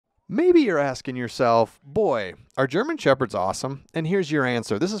Maybe you're asking yourself, boy, are German Shepherds awesome? And here's your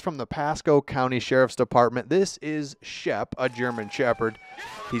answer. This is from the Pasco County Sheriff's Department. This is Shep, a German Shepherd.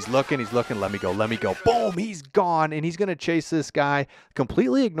 He's looking, let me go. Boom, he's gone, and he's going to chase this guy.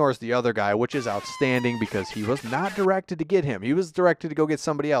 Completely ignores the other guy, which is outstanding because he was not directed to get him. He was directed to go get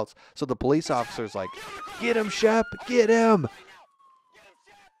somebody else. So the police officer's like, get him, Shep, get him.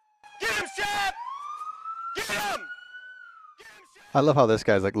 Get him, Shep! Get him! I love how this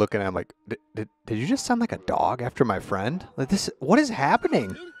guy's like looking at him like, did you just sound like a dog after my friend? Like this, what is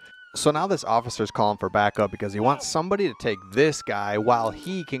happening? So now this officer's calling for backup because he wants somebody to take this guy while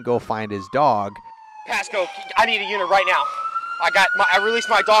he can go find his dog. Pasco, I need a unit right now. I released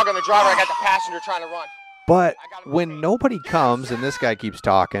my dog on the driver. I got the passenger trying to run. But when nobody comes and this guy keeps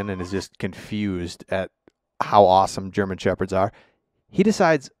talking and is just confused at how awesome German Shepherds are, he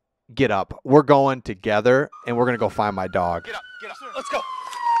decides, get up. We're going together and we're going to go find my dog. Get up. Let's go.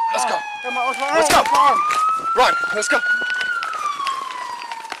 Let's go. Let's go. Run. Let's go.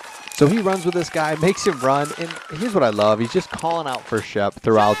 So he runs with this guy, makes him run, and here's what I love. He's just calling out for Shep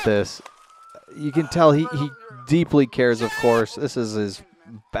throughout this. You can tell he deeply cares, of course. This is his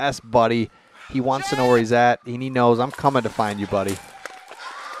best buddy. He wants to know where he's at, and he knows, I'm coming to find you, buddy.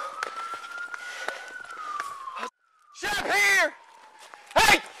 Shep here!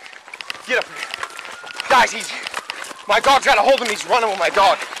 Hey! Get up here. Guys, my dog's got a hold of him. He's running with my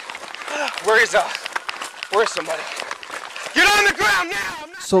dog. Where is somebody? Get on the ground now!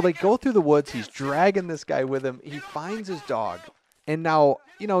 So they go through the woods. He's dragging this guy with him. He finds his dog. And now,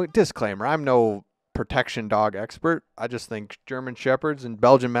 disclaimer, I'm no protection dog expert. I just think German Shepherds and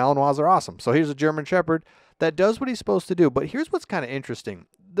Belgian Malinois are awesome. So here's a German Shepherd that does what he's supposed to do. But here's what's kind of interesting.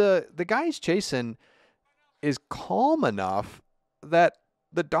 The guy he's chasing is calm enough that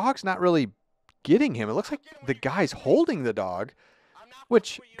the dog's not really getting him. It looks like the guy's holding the dog,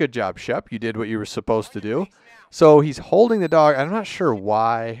 which, good job, Shep. You did what you were supposed to do. So he's holding the dog. I'm not sure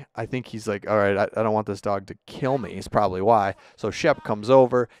why. I think he's like, all right, I don't want this dog to kill me. It's probably why. So Shep comes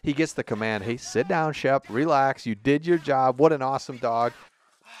over. He gets the command, hey, sit down, Shep. Relax. You did your job. What an awesome dog.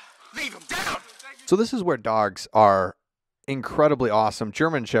 Leave him down. So this is where dogs are incredibly awesome.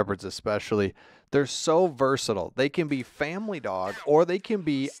 German Shepherds especially. They're so versatile. They can be family dog or they can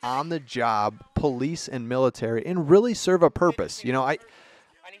be on the job, police and military, and really serve a purpose.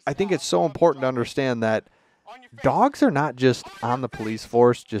 I think it's so important to understand that dogs are not just on the police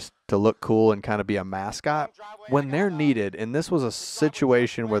force just to look cool and kind of be a mascot. When they're needed, and this was a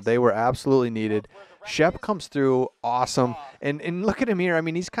situation where they were absolutely needed, Shep comes through awesome. And look at him here. I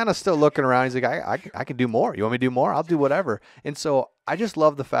mean, he's kind of still looking around. He's like, I can do more. You want me to do more? I'll do whatever. And so I just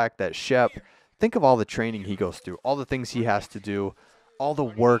love the fact that Shep, think of all the training he goes through, all the things he has to do, all the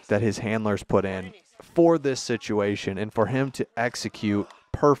work that his handlers put in for this situation, and for him to execute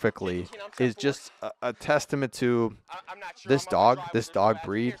perfectly is just a testament to this dog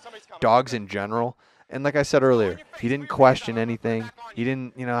breed, dogs in general. And like I said earlier, he didn't question anything. He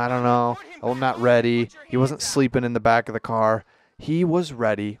didn't, I don't know, I'm not ready. He wasn't sleeping in the back of the car. He was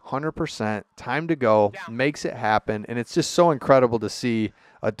ready, 100%, time to go, makes it happen. And it's just so incredible to see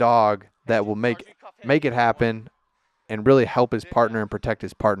a dog that will make it happen and really help his partner and protect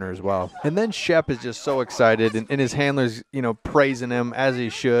his partner as well. And then Shep is just so excited, and his handlers, praising him as he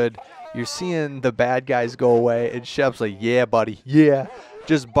should. You're seeing the bad guys go away, and Shep's like, yeah, buddy, yeah.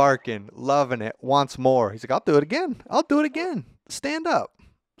 Just barking, loving it, wants more. He's like, I'll do it again. I'll do it again. Stand up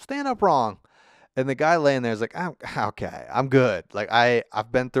wrong. And the guy laying there is like, okay, I'm good. Like,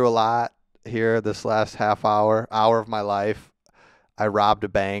 I've been through a lot here this last hour of my life. I robbed a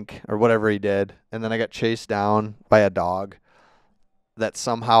bank or whatever he did, and then I got chased down by a dog that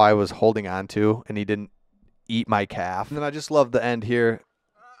somehow I was holding on to, and he didn't eat my calf. And then I just love the end here.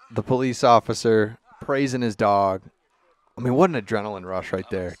 The police officer praising his dog. I mean, what an adrenaline rush right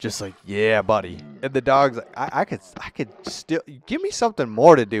there. Just like, yeah, buddy. And the dog's like, I could still, give me something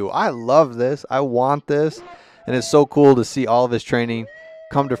more to do. I love this. I want this. And it's so cool to see all of his training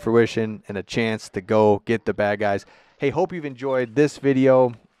come to fruition and a chance to go get the bad guys. Hey, hope you've enjoyed this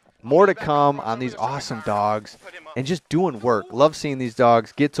video. More to come on these awesome dogs and just doing work. Love seeing these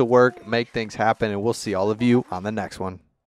dogs get to work, make things happen, and we'll see all of you on the next one.